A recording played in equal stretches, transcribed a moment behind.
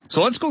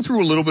So let's go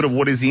through a little bit of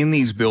what is in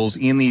these bills,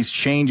 in these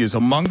changes.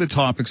 Among the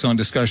topics on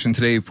discussion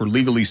today for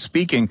Legally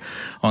Speaking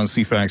on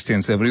CFAX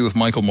 1070 with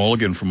Michael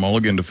Mulligan from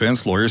Mulligan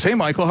Defense Lawyers. Hey,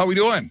 Michael, how are we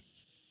doing?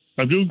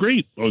 I'm doing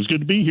great. It was good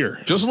to be here.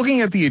 Just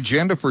looking at the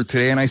agenda for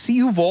today, and I see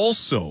you've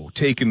also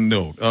taken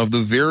note of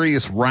the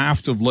various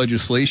raft of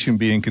legislation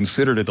being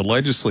considered at the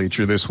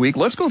legislature this week.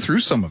 Let's go through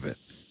some of it.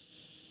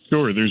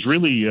 Sure. There's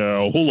really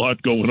a whole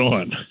lot going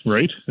on,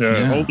 right?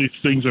 All these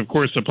things, of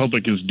course, the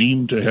public is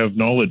deemed to have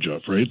knowledge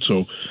of, right?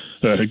 So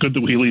good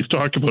that we at least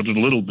talk about it a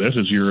little bit,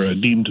 as you're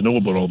deemed to know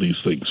about all these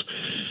things.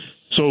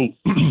 So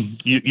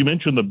you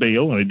mentioned the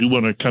bail, and I do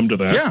want to come to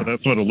that, but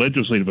that's not a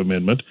legislative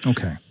amendment.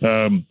 Okay.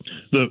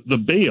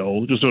 The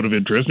bail, just out of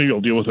interest, maybe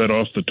I'll deal with that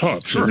off the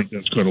top. Sure. I think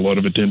that's got a lot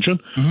of attention.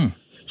 Mm-hmm.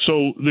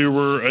 So there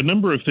were a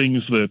number of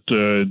things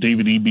that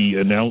David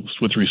Eby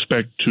announced with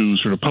respect to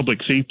sort of public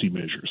safety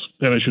measures.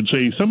 And I should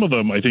say some of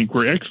them, I think,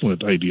 were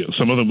excellent ideas.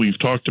 Some of them we've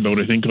talked about,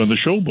 I think, on the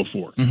show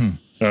before.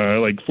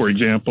 Mm-hmm. Like, for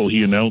example,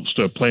 he announced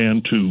a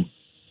plan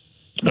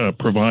to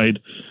provide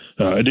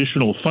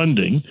additional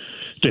funding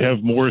to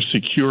have more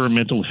secure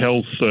mental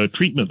health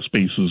treatment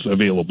spaces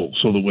available,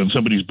 so that when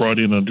somebody's brought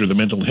in under the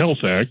Mental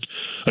Health Act,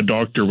 a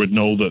doctor would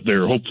know that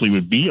there hopefully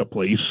would be a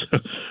place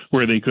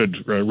where they could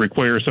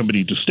require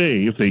somebody to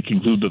stay if they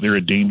conclude that they're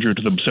a danger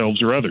to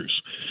themselves or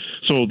others.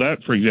 So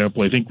that, for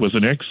example, I think was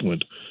an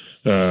excellent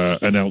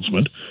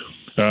announcement.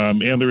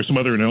 And there are some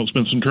other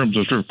announcements in terms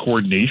of sort of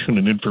coordination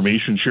and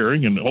information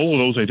sharing, and all of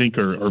those I think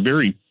are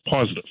very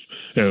positive.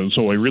 And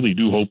so I really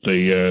do hope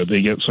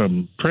they get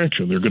some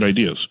traction. They're good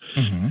ideas.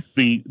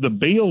 Mm-hmm. The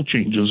bail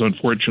changes,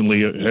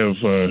 unfortunately,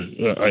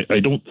 I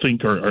don't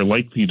think are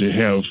likely to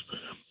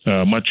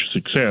have much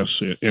success.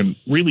 And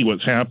really,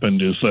 what's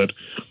happened is that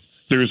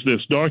there's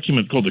this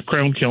document called the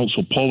Crown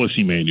Counsel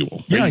Policy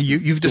Manual. Yeah, right?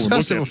 You've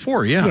discussed it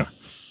before. Yeah,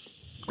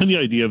 and the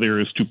idea there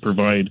is to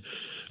provide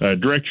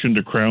direction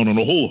to Crown on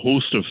a whole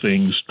host of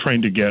things,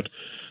 trying to get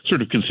sort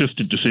of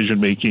consistent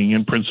decision-making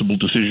and principled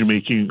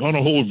decision-making on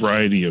a whole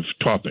variety of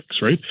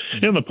topics, right?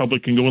 And the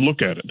public can go and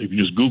look at it. If you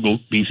just Google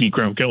BC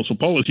Crown Counsel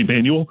Policy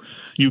Manual,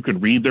 you can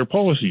read their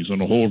policies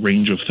on a whole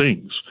range of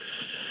things.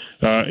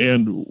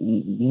 And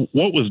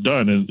what was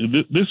done,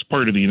 and this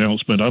part of the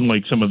announcement,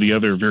 unlike some of the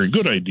other very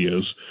good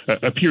ideas,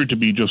 appeared to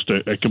be just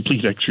a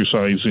complete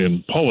exercise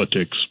in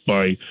politics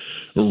by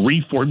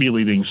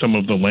reformulating some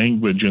of the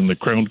language in the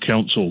Crown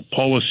Counsel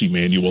Policy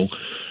Manual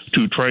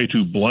to try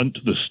to blunt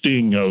the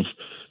sting of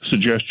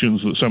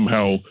suggestions that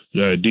somehow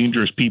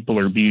dangerous people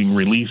are being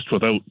released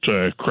without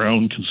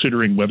Crown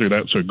considering whether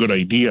that's a good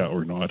idea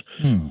or not.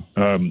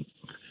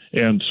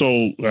 And so,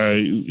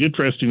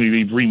 interestingly,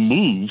 they've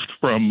removed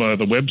from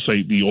the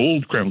website the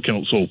old Crown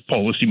Counsel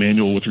Policy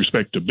Manual with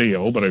respect to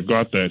bail, but I've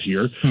got that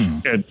here,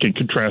 and can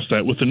contrast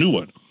that with the new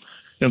one.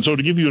 And so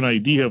to give you an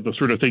idea of the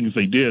sort of things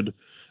they did,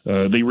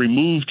 they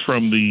removed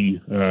from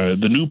the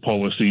new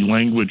policy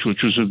language,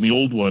 which was in the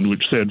old one,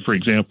 which said, for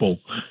example,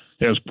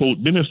 as, quote,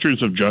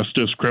 ministers of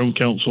justice, Crown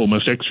Counsel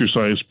must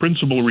exercise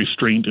principal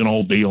restraint in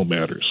all bail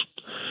matters.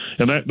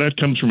 And that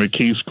comes from a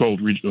case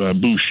called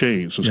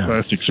Boucher. It's a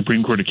classic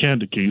Supreme Court of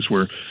Canada case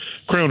where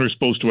Crown are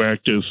supposed to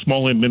act as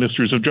small-end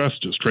ministers of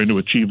justice, trying to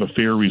achieve a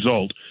fair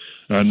result,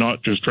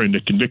 not just trying to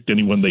convict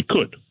anyone they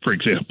could, for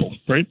example,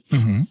 right?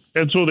 Mm-hmm.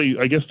 And so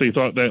I guess they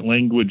thought that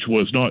language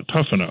was not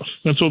tough enough,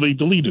 and so they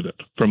deleted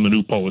it from the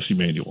new policy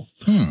manual.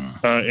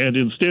 And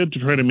instead, to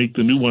try to make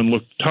the new one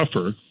look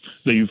tougher,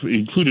 they've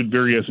included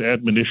various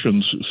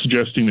admonitions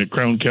suggesting that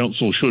Crown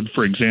Counsel should,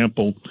 for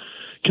example,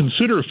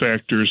 consider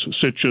factors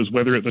such as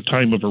whether at the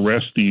time of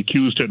arrest the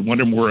accused had one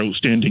or more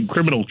outstanding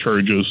criminal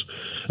charges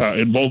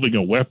involving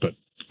a weapon.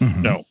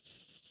 Mm-hmm. Now,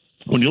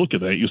 when you look at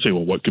that, you say,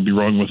 well, what could be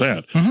wrong with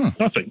that?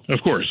 Mm-hmm. Nothing,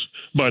 of course.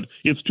 But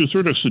it's to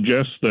sort of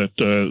suggest that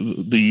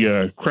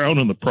the Crown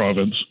and the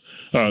province,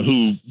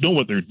 who know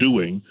what they're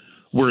doing,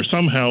 were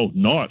somehow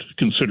not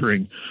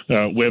considering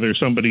whether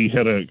somebody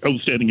had an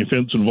outstanding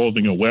offense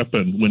involving a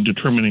weapon when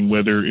determining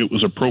whether it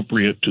was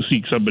appropriate to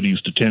seek somebody's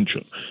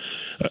detention.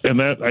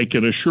 And that, I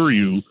can assure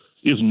you,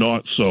 is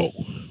not so,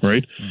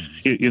 right?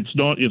 It's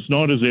not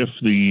as if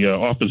the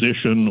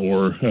opposition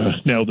or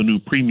now the new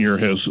premier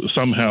has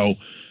somehow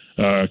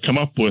come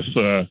up with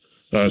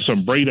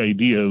some bright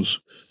ideas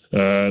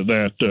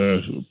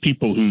that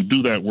people who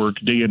do that work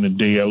day in and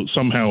day out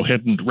somehow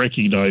hadn't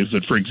recognized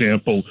that, for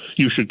example,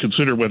 you should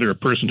consider whether a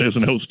person has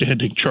an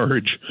outstanding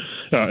charge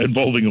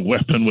involving a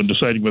weapon when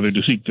deciding whether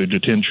to seek their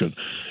detention.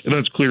 And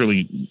that's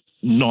clearly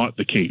not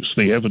the case.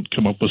 They haven't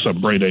come up with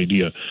some bright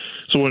idea.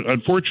 So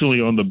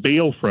unfortunately, on the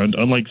bail front,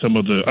 unlike some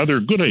of the other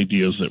good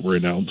ideas that were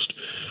announced,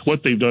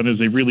 what they've done is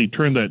they've really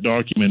turned that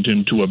document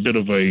into a bit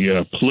of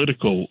a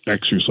political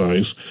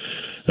exercise,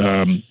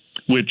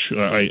 which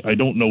I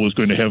don't know is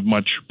going to have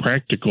much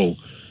practical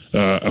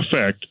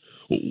effect.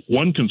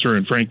 One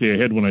concern, frankly, I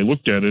had when I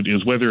looked at it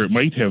is whether it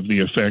might have the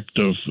effect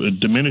of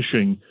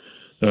diminishing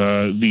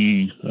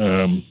the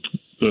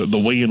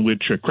way in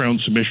which a Crown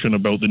submission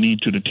about the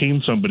need to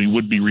detain somebody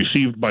would be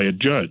received by a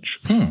judge.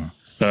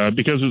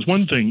 Because it's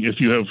one thing if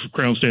you have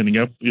Crown standing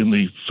up in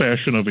the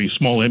fashion of a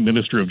small M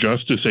Minister of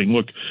Justice saying,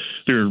 look,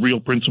 there are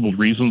real principled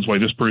reasons why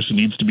this person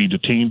needs to be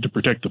detained to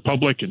protect the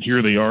public, and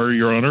here they are,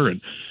 Your Honor,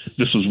 and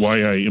this is why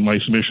in my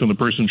submission, the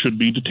person should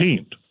be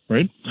detained,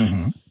 right?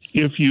 Mm-hmm.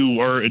 If you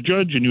are a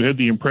judge and you had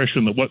the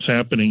impression that what's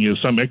happening is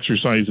some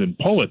exercise in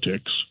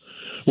politics,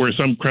 where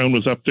some Crown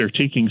was up there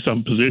taking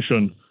some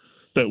position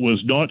that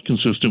was not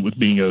consistent with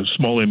being a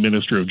small M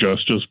Minister of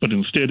Justice, but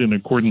instead in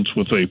accordance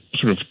with a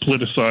sort of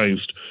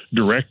politicized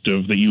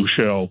directive that you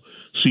shall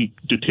seek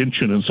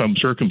detention in some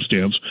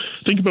circumstance,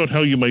 think about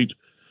how you might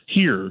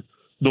hear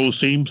those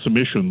same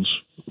submissions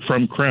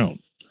from Crown.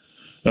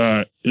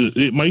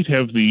 It might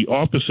have the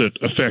opposite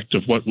effect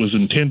of what was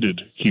intended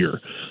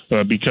here,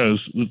 because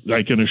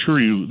I can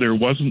assure you there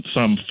wasn't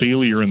some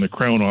failure in the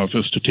Crown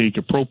Office to take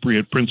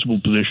appropriate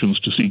principled positions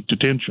to seek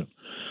detention.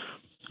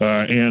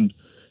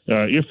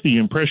 If the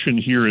impression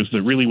here is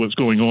that really what's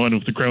going on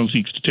if the Crown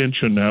seeks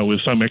detention now is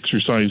some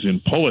exercise in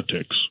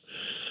politics,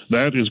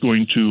 that is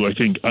going to, I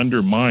think,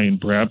 undermine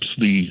perhaps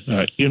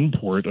the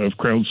import of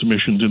Crown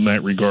submissions in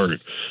that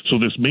regard. So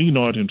this may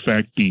not, in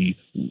fact, be,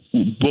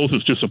 both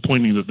as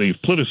disappointing that they've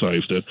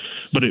politicized it,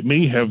 but it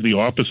may have the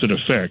opposite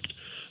effect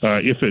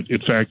if it,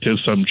 in fact, has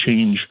some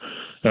change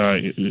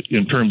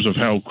in terms of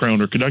how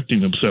Crown are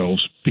conducting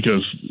themselves,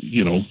 because,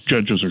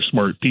 judges are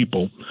smart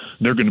people.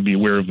 They're going to be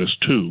aware of this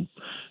too.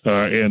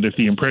 And if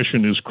the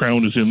impression is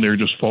Crown is in there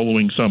just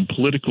following some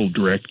political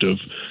directive,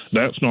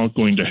 that's not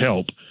going to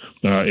help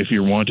if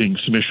you're wanting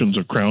submissions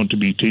of Crown to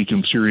be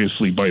taken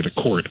seriously by the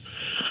court.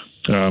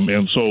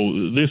 And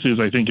so this is,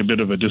 I think, a bit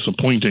of a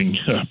disappointing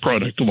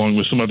product, along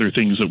with some other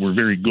things that were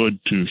very good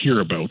to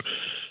hear about.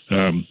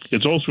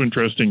 It's also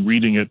interesting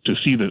reading it to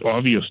see the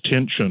obvious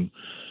tension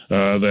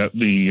that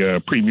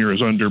the Premier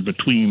is under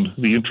between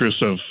the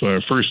interests of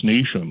First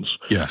Nations,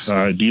 yes,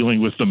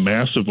 dealing with the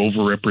massive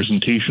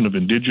overrepresentation of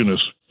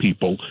Indigenous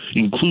people,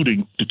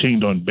 including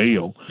detained on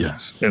bail.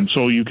 Yes. And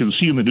so you can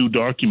see in the new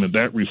document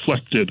that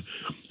reflected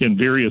in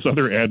various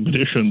other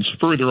admonitions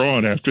further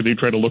on after they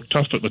try to look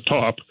tough at the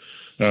top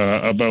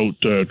about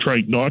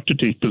trying not to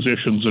take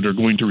positions that are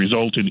going to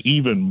result in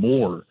even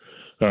more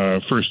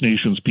First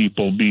Nations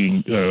people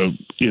being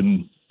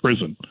in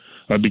prison.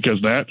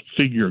 Because that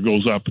figure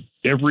goes up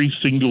every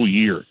single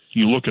year.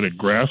 You look at a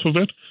graph of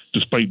it,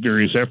 despite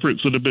various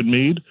efforts that have been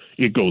made,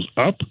 it goes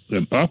up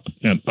and up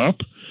and up.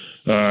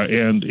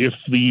 And if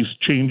these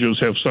changes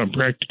have some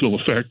practical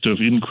effect of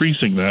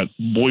increasing that,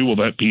 boy, will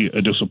that be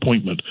a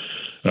disappointment.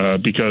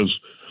 Because,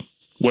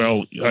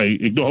 well, I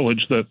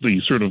acknowledge that the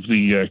sort of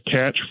the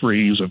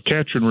catchphrase of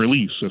catch and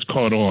release has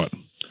caught on.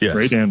 Yes.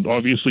 Right? And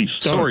obviously,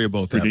 sorry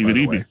about that, David by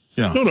the Eby. way.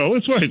 Yeah. No,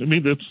 it's fine. I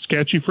mean, that's a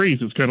catchy phrase.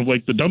 It's kind of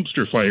like the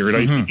dumpster fire at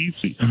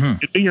ICBC.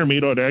 Mm-hmm. It may or may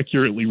not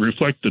accurately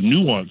reflect the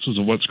nuances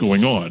of what's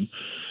going on.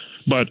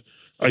 But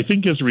I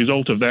think as a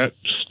result of that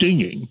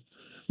stinging,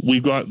 we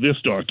got this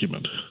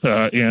document.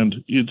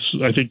 And it's,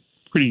 I think,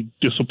 pretty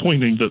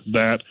disappointing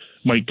that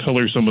might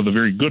color some of the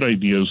very good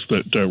ideas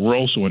that were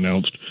also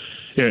announced.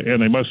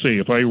 And I must say,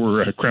 if I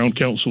were a Crown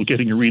Counsel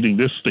getting a reading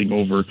this thing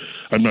over,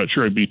 I'm not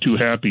sure I'd be too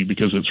happy,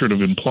 because it sort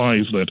of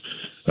implies that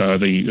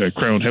the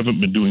Crown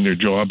haven't been doing their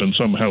job, and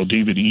somehow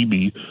David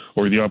Eby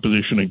or the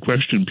opposition in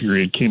question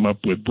period came up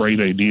with bright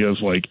ideas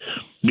like,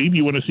 maybe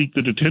you want to seek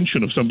the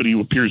detention of somebody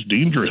who appears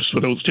dangerous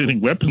with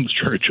outstanding weapons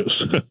charges,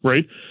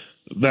 right?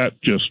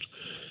 That just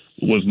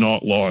was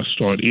not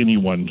lost on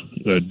anyone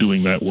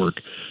doing that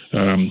work.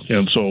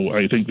 And so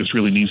I think this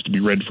really needs to be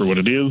read for what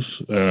it is.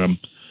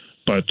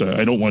 But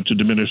I don't want to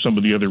diminish some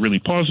of the other really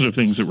positive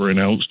things that were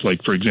announced,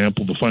 like, for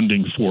example, the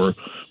funding for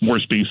more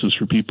spaces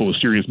for people with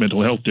serious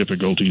mental health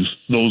difficulties.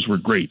 Those were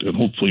great, and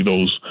hopefully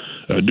those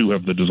do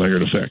have the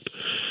desired effect.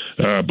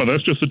 But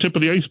that's just the tip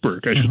of the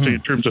iceberg, I should say,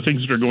 in terms of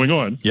things that are going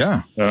on.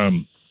 Yeah.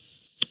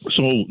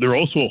 So there are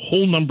also a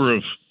whole number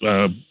of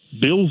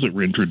bills that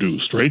were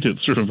introduced, right?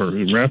 It's sort of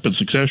a rapid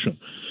succession.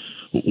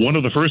 One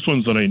of the first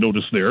ones that I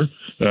noticed there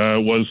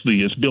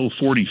it's Bill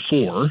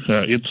 44.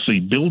 It's the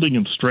Building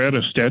and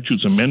Strata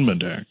Statutes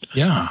Amendment Act.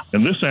 Yeah.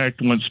 And this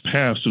act, once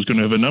passed, is going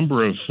to have a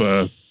number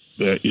of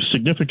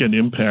significant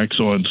impacts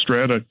on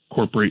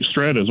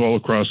stratas all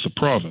across the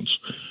province.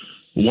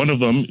 One of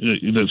them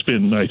that's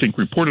been, I think,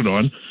 reported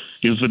on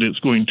is that it's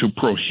going to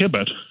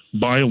prohibit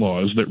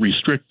bylaws that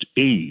restrict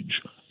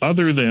age,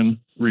 other than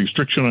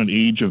restriction on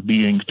age of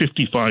being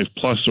 55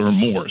 plus or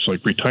more, so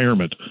like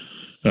retirement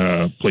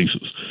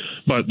places.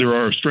 But there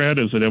are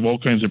stratas that have all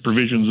kinds of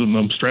provisions in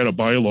them, strata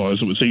bylaws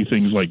that would say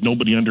things like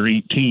nobody under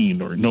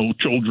 18 or no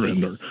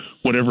children or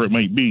whatever it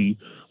might be.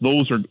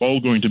 Those are all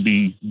going to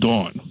be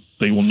gone.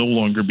 They will no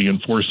longer be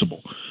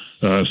enforceable.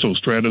 So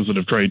stratas that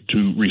have tried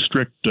to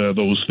restrict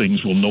those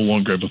things will no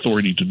longer have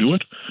authority to do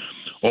it.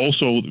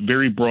 Also,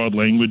 very broad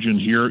language in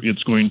here.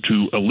 It's going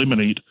to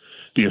eliminate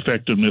the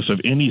effectiveness of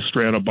any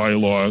strata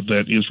bylaw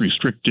that is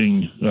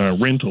restricting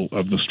rental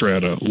of the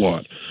strata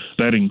lot.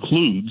 That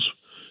includes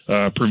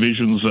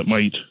provisions that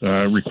might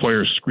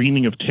require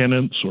screening of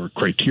tenants or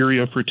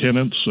criteria for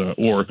tenants,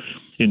 or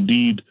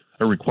indeed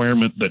a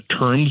requirement that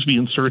terms be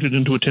inserted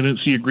into a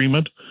tenancy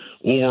agreement,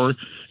 or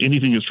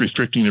anything that's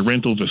restricting the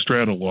rental of a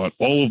strata lot,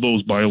 all of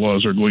those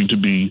bylaws are going to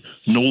be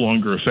no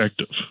longer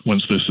effective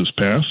once this is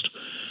passed.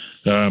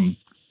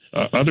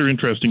 Other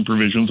interesting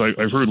provisions.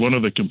 I've heard one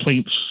of the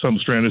complaints some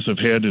stratas have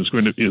had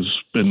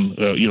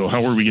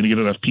how are we going to get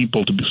enough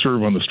people to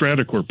serve on the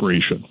strata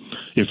corporation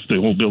if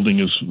the whole building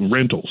is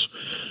rentals?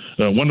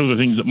 One of the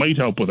things that might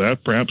help with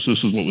that, perhaps this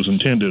is what was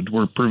intended,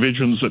 were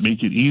provisions that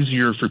make it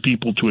easier for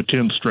people to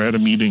attend strata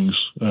meetings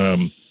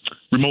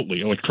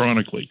remotely,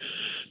 electronically,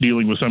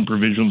 dealing with some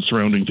provisions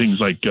surrounding things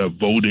like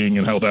voting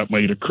and how that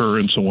might occur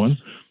and so on.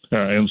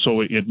 And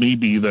so it may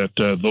be that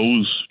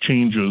those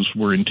changes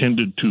were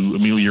intended to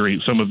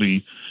ameliorate some of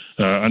the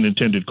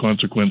unintended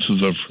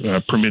consequences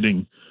of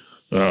permitting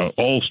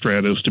all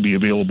stratas to be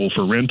available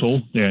for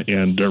rental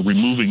and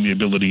removing the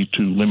ability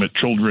to limit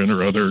children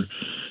or other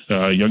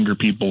younger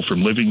people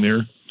from living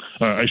there.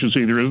 I should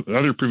say there are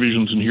other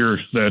provisions in here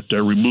that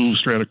remove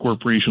strata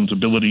corporations'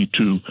 ability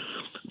to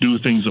do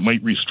things that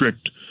might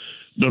restrict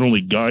not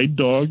only guide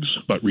dogs,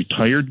 but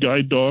retired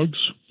guide dogs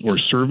or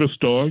service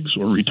dogs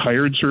or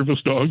retired service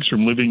dogs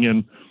from living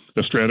in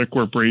a strata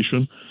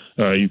corporation.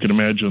 You can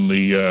imagine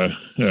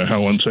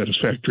how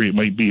unsatisfactory it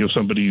might be if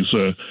somebody's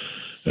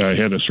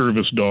had a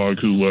service dog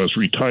who was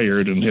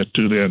retired and had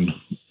to then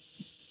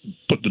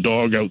put the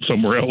dog out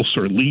somewhere else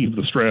or leave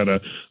the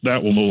strata.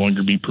 That will no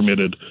longer be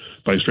permitted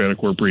by strata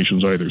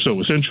corporations either. So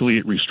essentially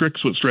it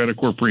restricts what strata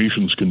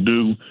corporations can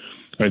do,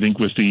 I think,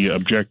 with the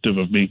objective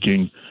of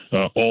making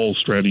all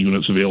strata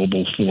units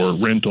available for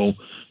rental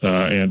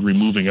and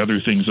removing other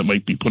things that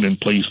might be put in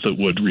place that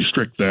would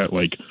restrict that,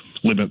 like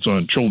limits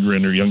on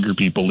children or younger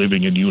people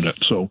living in units.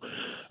 So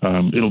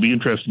it'll be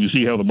interesting to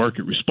see how the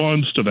market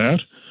responds to that.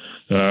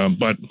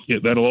 But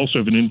that'll also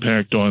have an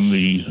impact on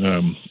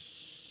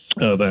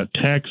that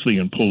tax they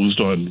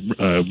imposed on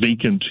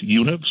vacant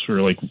units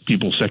or like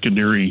people's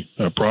secondary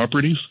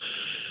properties.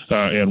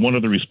 And one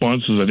of the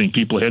responses I think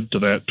people had to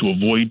that to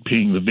avoid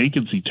paying the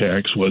vacancy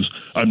tax was,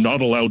 I'm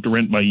not allowed to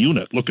rent my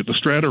unit. Look at the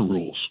strata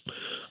rules.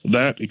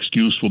 That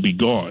excuse will be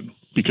gone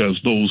because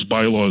those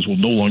bylaws will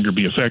no longer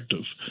be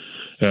effective.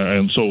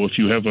 And so if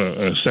you have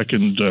a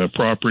second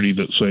property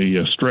that's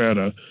a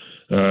strata,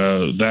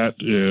 that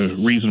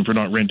reason for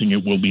not renting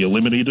it will be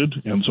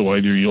eliminated. And so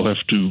either you'll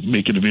have to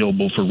make it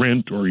available for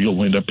rent or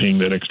you'll end up paying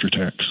that extra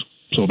tax.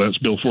 So that's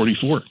Bill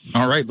 44.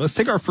 All right, let's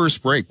take our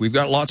first break. We've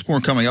got lots more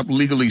coming up,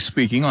 legally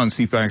speaking, on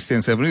CFAX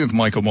 1070 with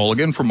Michael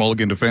Mulligan from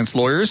Mulligan Defense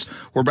Lawyers.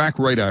 We're back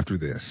right after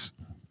this.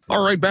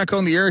 All right, back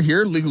on the air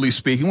here, legally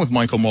speaking, with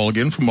Michael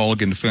Mulligan from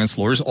Mulligan Defense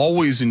Lawyers.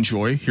 Always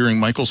enjoy hearing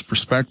Michael's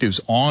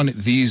perspectives on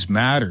these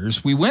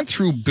matters. We went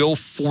through Bill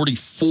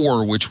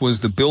 44, which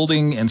was the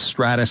Building and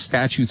Strata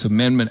Statutes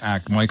Amendment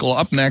Act. Michael,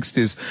 up next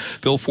is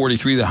Bill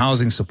 43, the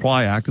Housing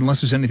Supply Act,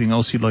 unless there's anything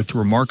else you'd like to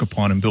remark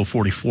upon in Bill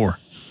 44.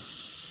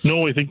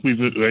 No, I think we've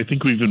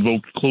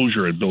invoked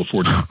closure at Bill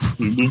 40.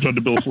 We moved on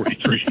to Bill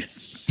 43.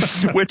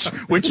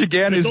 which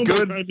again is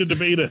good. Time to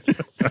debate it.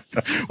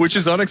 Which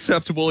is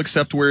unacceptable,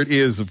 except where it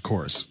is, of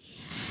course.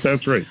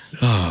 That's right.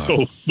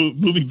 So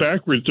moving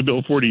backwards to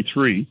Bill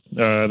 43,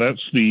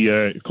 that's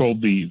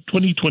called the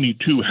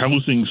 2022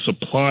 Housing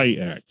Supply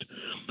Act,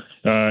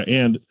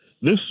 and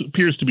this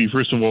appears to be,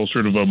 first of all,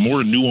 sort of a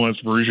more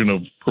nuanced version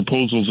of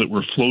proposals that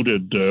were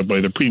floated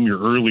by the Premier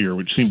earlier,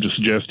 which seemed to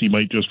suggest he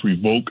might just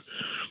revoke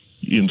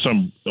in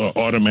some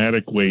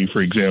automatic way,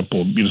 for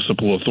example,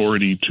 municipal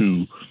authority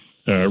to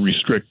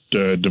restrict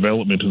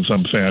development in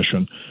some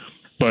fashion.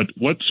 But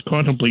what's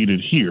contemplated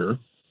here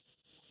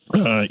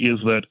is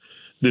that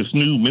this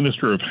new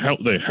minister of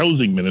the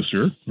housing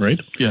minister, right?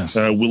 Yes.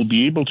 Will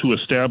be able to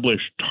establish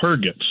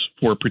targets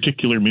for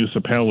particular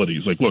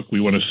municipalities. Like, look,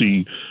 we want to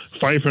see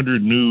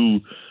 500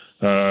 new,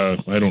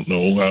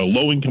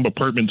 low-income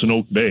apartments in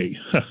Oak Bay.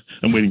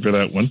 I'm waiting for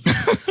that one.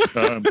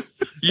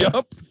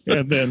 Yep.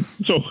 And then,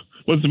 so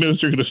once the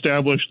minister can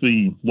establish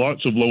the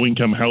lots of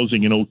low-income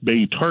housing in Oak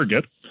Bay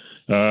target,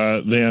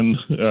 then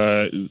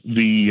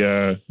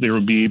there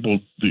would be able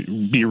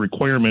to be a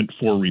requirement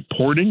for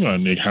reporting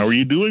on how are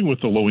you doing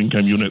with the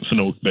low-income units in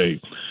Oak Bay.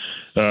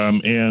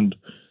 And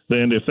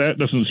then if that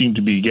doesn't seem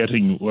to be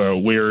getting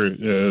where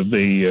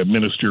the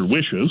minister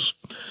wishes,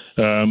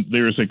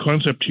 there's a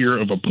concept here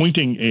of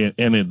appointing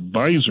an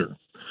advisor.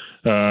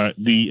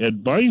 The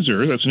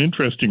advisor, that's an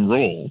interesting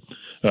role.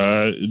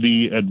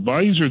 The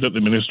advisor that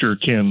the minister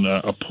can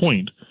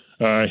appoint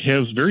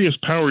has various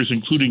powers,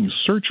 including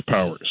search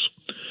powers.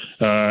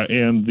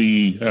 And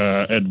the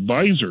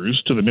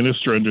advisors to the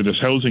minister under this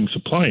Housing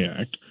Supply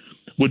Act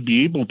would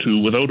be able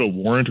to, without a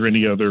warrant or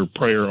any other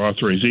prior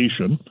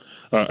authorization,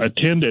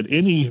 attend at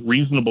any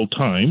reasonable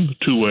time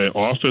to an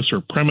office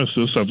or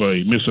premises of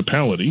a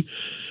municipality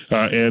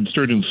and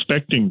start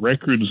inspecting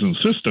records and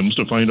systems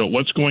to find out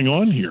what's going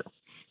on here.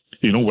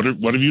 You know, what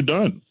have you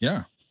done?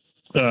 Yeah.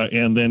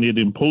 And then it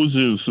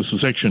imposes, this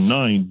is Section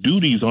 9,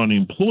 duties on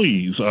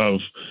employees of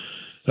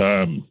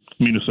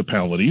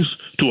municipalities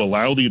to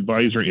allow the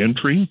advisor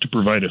entry, to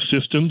provide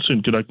assistance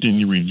in conducting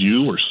the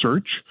review or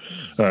search,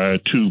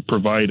 to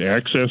provide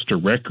access to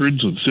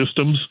records and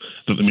systems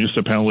that the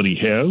municipality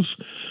has,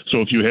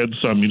 So if you had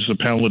some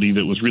municipality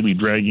that was really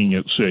dragging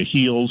its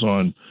heels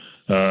on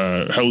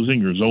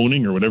housing or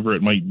zoning or whatever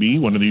it might be,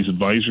 one of these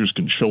advisors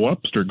can show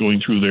up, start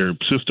going through their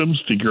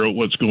systems, figure out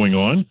what's going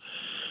on.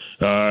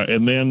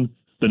 And then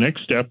the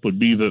next step would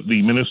be that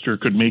the minister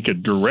could make a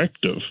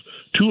directive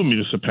to a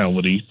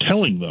municipality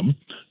telling them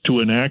to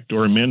enact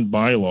or amend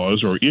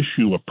bylaws or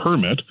issue a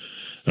permit.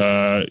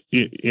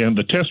 And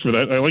the test for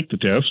that, I like the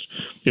test.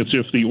 It's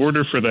if the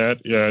order for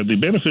that, the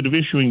benefit of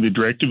issuing the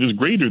directive is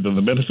greater than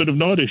the benefit of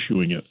not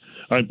issuing it.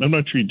 I'm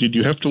not sure. Did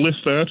you have to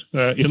list that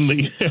in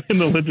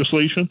the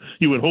legislation?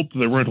 You would hope that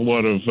there weren't a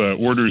lot of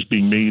orders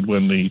being made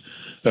when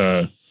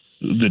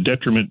the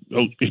detriment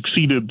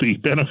exceeded the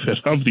benefit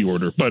of the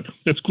order, but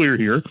it's clear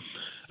here.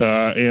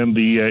 And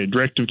the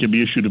directive can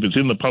be issued if it's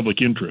in the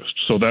public interest.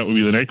 So that would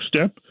be the next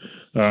step.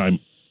 The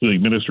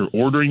minister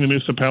ordering the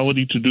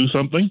municipality to do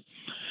something.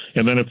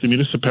 And then if the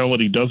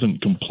municipality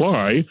doesn't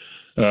comply,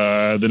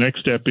 the next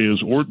step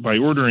is by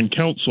order in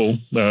council,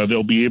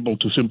 they'll be able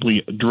to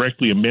simply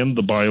directly amend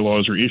the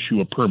bylaws or issue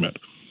a permit.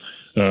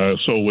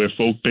 So if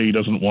Oak Bay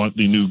doesn't want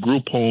the new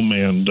group home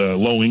and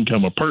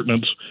low-income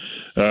apartments,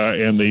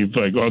 and they've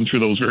gone through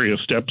those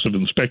various steps of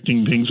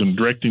inspecting things and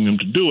directing them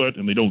to do it,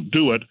 and they don't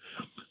do it,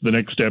 the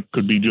next step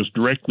could be just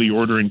directly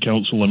order in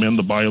council, amend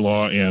the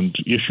bylaw, and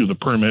issue the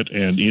permit,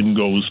 and in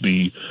goes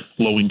the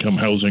low-income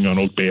housing on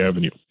Oak Bay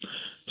Avenue.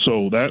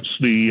 So that's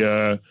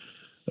the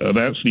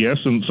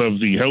essence of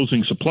the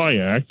Housing Supply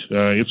Act.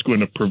 It's going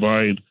to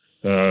provide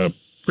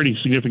pretty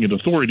significant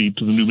authority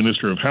to the new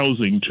Minister of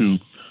Housing to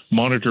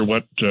monitor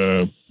what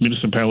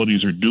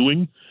municipalities are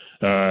doing,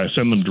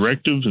 send them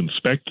directives,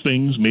 inspect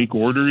things, make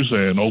orders,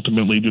 and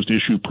ultimately just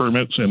issue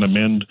permits and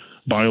amend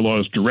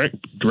bylaws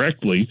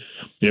directly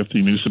if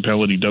the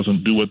municipality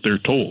doesn't do what they're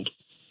told.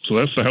 So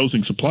that's the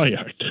Housing Supply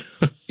Act.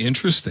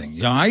 Interesting.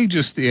 Yeah, I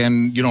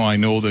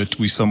know that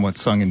we somewhat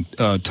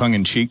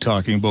tongue-in-cheek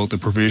talking about the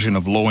provision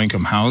of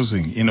low-income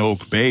housing in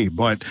Oak Bay,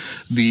 but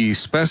the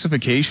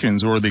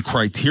specifications or the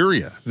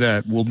criteria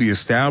that will be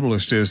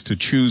established as to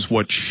choose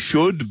what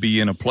should be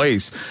in a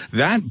place,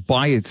 that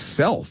by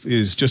itself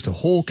is just a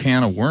whole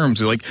can of worms.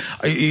 Like,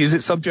 is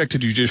it subject to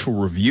judicial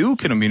review?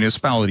 Can a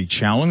municipality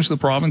challenge the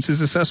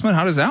province's assessment?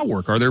 How does that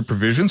work? Are there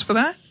provisions for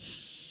that?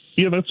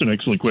 Yeah, that's an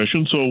excellent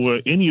question. So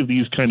any of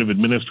these kind of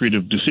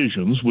administrative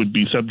decisions would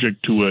be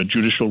subject to a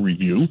judicial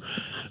review.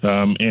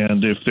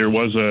 And if there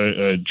was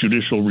a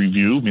judicial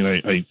review, I mean,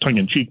 I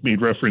tongue-in-cheek made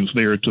reference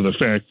there to the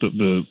fact that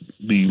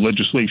the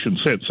legislation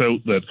sets out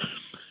that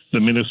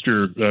the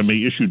minister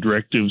may issue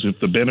directives if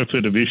the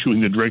benefit of issuing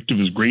the directive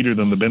is greater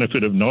than the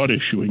benefit of not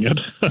issuing it.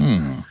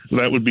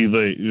 That would be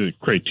the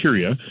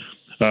criteria.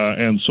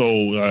 And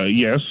so,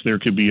 yes, there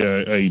could be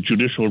a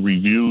judicial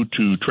review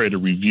to try to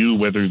review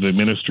whether the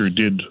minister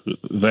did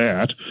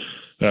that.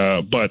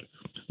 But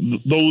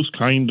those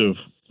kind of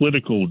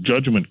political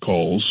judgment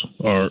calls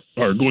are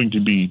going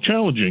to be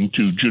challenging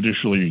to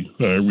judicially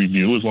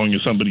review as long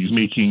as somebody's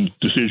making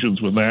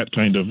decisions with that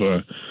kind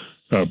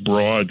of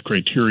broad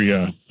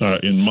criteria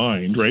in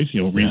mind, right?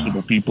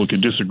 Reasonable people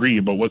can disagree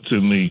about what's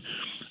in the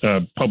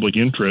public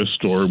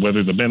interest or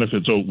whether the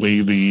benefits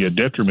outweigh the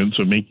detriments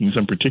of making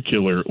some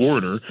particular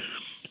order.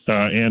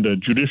 And a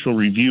judicial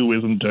review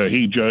isn't,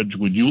 hey, Judge,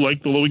 would you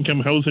like the low-income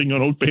housing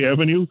on Oak Bay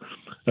Avenue?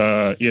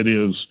 It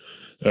is,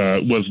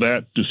 was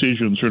that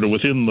decision sort of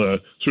within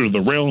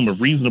the realm of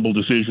reasonable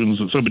decisions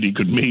that somebody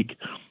could make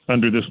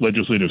under this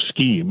legislative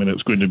scheme? And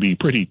it's going to be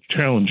pretty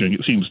challenging,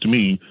 it seems to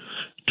me,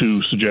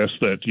 to suggest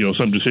that,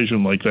 some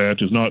decision like that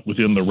is not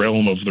within the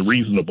realm of the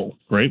reasonable,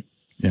 right?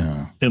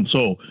 Yeah. And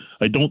so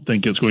I don't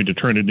think it's going to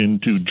turn it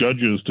into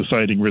judges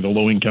deciding where the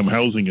low-income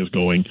housing is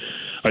going.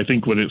 I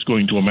think what it's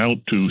going to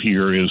amount to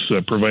here is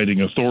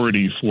providing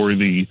authority for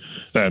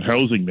that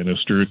housing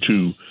minister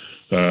to,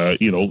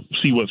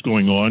 see what's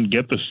going on,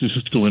 get the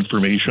statistical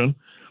information,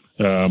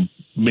 have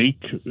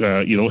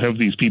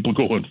these people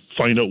go and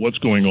find out what's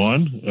going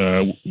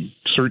on,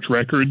 search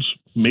records,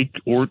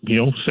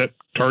 set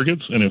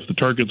targets, and if the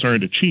targets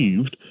aren't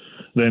achieved,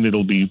 then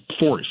it'll be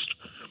forced.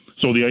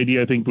 So the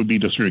idea, I think, would be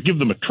to sort of give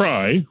them a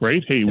try,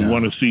 right? Hey, we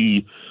want to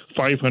see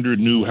 500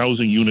 new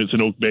housing units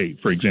in Oak Bay,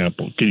 for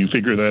example. Can you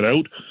figure that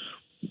out?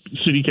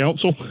 City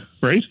Council,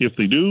 right? If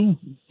they do,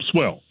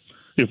 swell.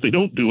 If they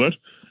don't do it,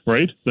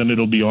 right, then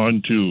it'll be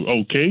on to,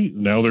 okay,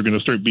 now they're going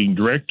to start being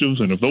directives,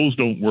 and if those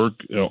don't work,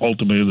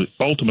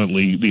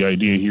 ultimately the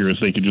idea here is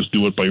they can just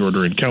do it by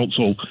order in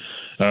council,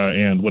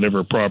 and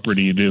whatever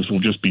property it is will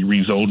just be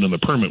rezoned and the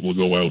permit will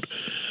go out.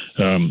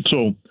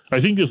 So I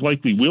think this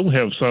likely will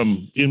have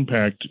some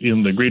impact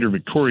in the greater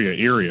Victoria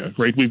area,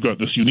 right? We've got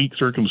this unique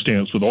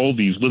circumstance with all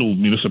these little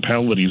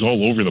municipalities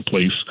all over the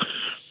place.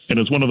 And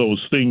it's one of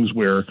those things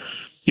where,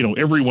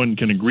 everyone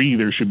can agree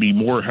there should be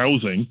more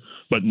housing,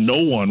 but no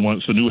one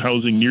wants the new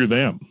housing near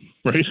them,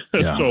 right?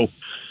 Yeah. So,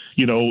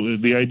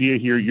 the idea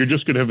here, you're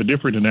just going to have a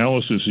different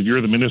analysis if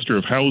you're the Minister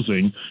of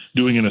Housing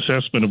doing an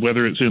assessment of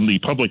whether it's in the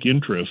public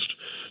interest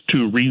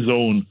to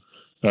rezone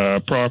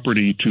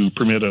property to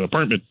permit an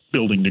apartment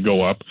building to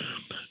go up.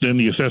 than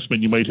the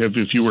assessment you might have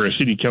if you were a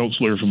city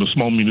councillor from a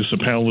small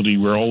municipality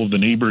where all of the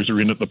neighbors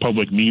are in at the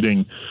public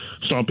meeting,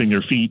 stomping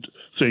their feet,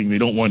 saying they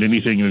don't want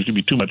anything and there's going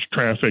to be too much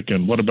traffic,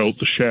 and what about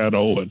the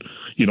shadow, and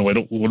what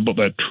about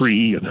that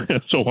tree,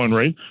 and so on,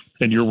 right?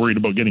 And you're worried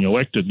about getting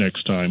elected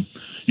next time.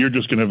 You're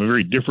just going to have a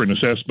very different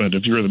assessment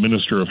if you're the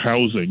Minister of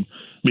Housing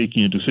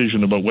making a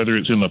decision about whether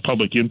it's in the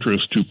public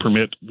interest to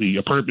permit the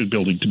apartment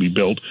building to be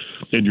built,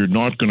 and you're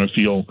not going to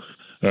feel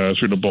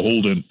sort of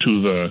beholden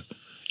to the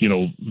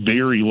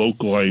very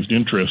localized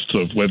interests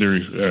of whether,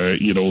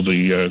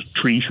 the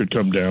tree should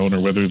come down or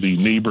whether the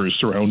neighbors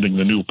surrounding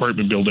the new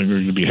apartment building are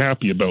going to be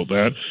happy about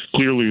that.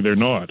 Clearly, they're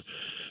not.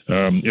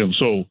 And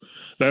so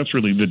that's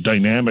really the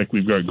dynamic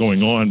we've got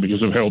going on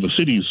because of how the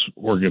city's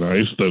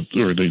organized,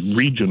 or the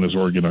region is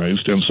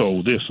organized. And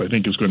so this, I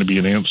think, is going to be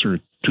an answer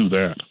to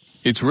that.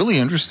 It's really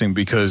interesting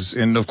because,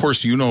 and of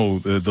course,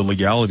 the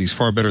legalities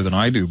far better than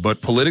I do,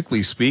 but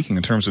politically speaking,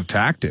 in terms of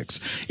tactics,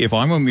 if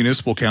I'm a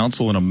municipal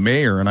council and a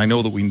mayor and I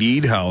know that we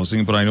need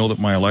housing, but I know that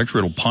my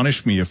electorate will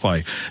punish me if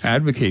I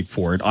advocate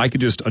for it, I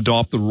could just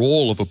adopt the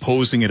role of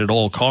opposing it at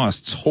all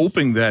costs,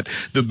 hoping that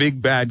the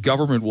big bad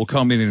government will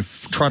come in and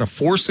try to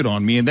force it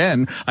on me. And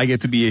then I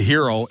get to be a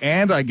hero,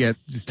 and I get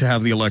to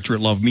have the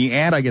electorate love me,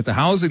 and I get the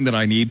housing that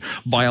I need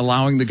by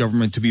allowing the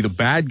government to be the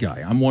bad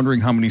guy. I'm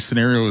wondering how many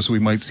scenarios we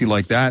might see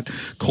like that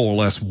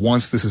coalesce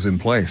once this is in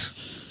place.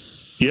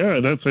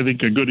 Yeah, that's, I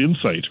think, a good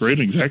insight, right?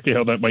 Exactly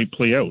how that might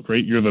play out,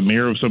 right? You're the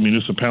mayor of some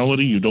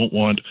municipality. You don't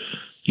want,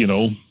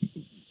 the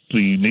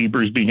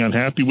neighbors being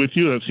unhappy with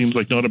you. That seems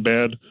like not a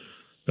bad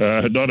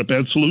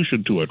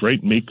solution to it,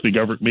 right? Make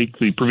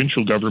the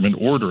provincial government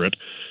order it.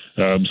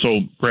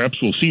 So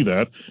perhaps we'll see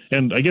that.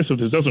 And I guess if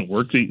this doesn't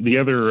work, the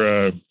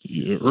other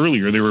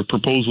earlier there were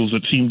proposals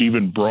that seemed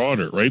even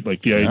broader, right?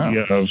 Like the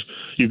idea of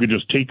you could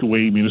just take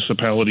away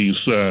municipalities'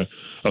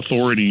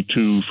 authority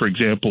to, for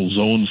example,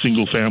 zone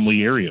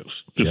single-family areas.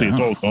 To say it's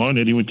all gone.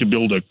 Anyone can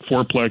build a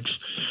fourplex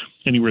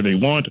anywhere they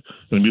want, and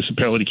the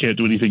municipality can't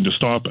do anything to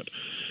stop it.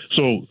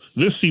 So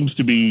this seems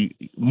to be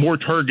more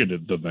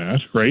targeted than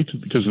that, right?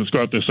 Because it's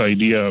got this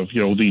idea of,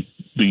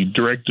 the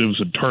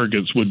directives and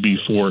targets would be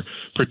for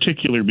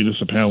particular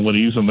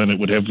municipalities, and then it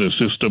would have the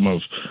system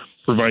of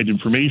provide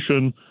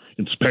information,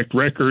 inspect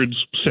records,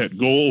 set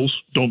goals,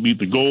 don't meet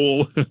the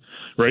goal,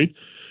 right?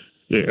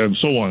 And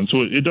so on.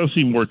 So it does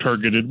seem more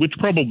targeted, which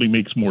probably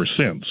makes more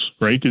sense,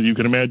 right? Because you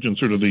can imagine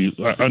sort of the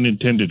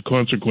unintended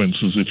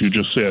consequences if you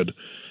just said,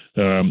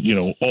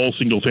 all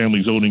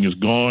single-family zoning is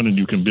gone and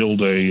you can build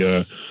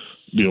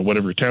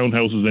whatever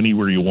townhouses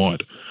anywhere you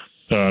want.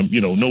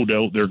 No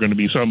doubt there are going to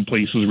be some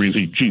places where you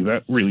say, gee,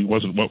 that really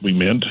wasn't what we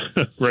meant,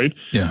 right?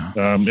 Yeah.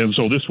 And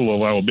so this will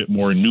allow a bit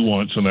more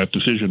nuance in that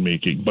decision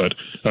making. But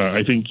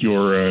I think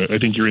your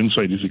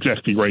insight is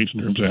exactly right in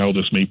terms of how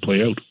this may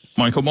play out.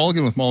 Michael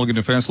Mulligan with Mulligan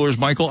Defense Lawyers.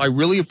 Michael, I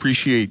really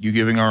appreciate you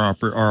giving our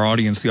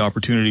audience the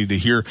opportunity to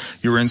hear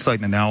your insight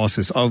and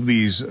analysis of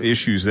these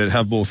issues that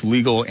have both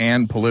legal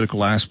and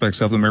political aspects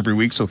of them every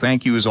week. So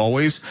thank you as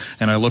always,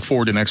 and I look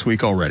forward to next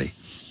week already.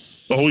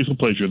 Always a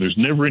pleasure. There's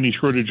never any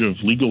shortage of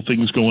legal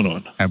things going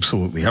on.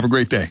 Absolutely. Have a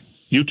great day.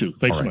 You too.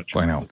 Thanks so much. Bye now.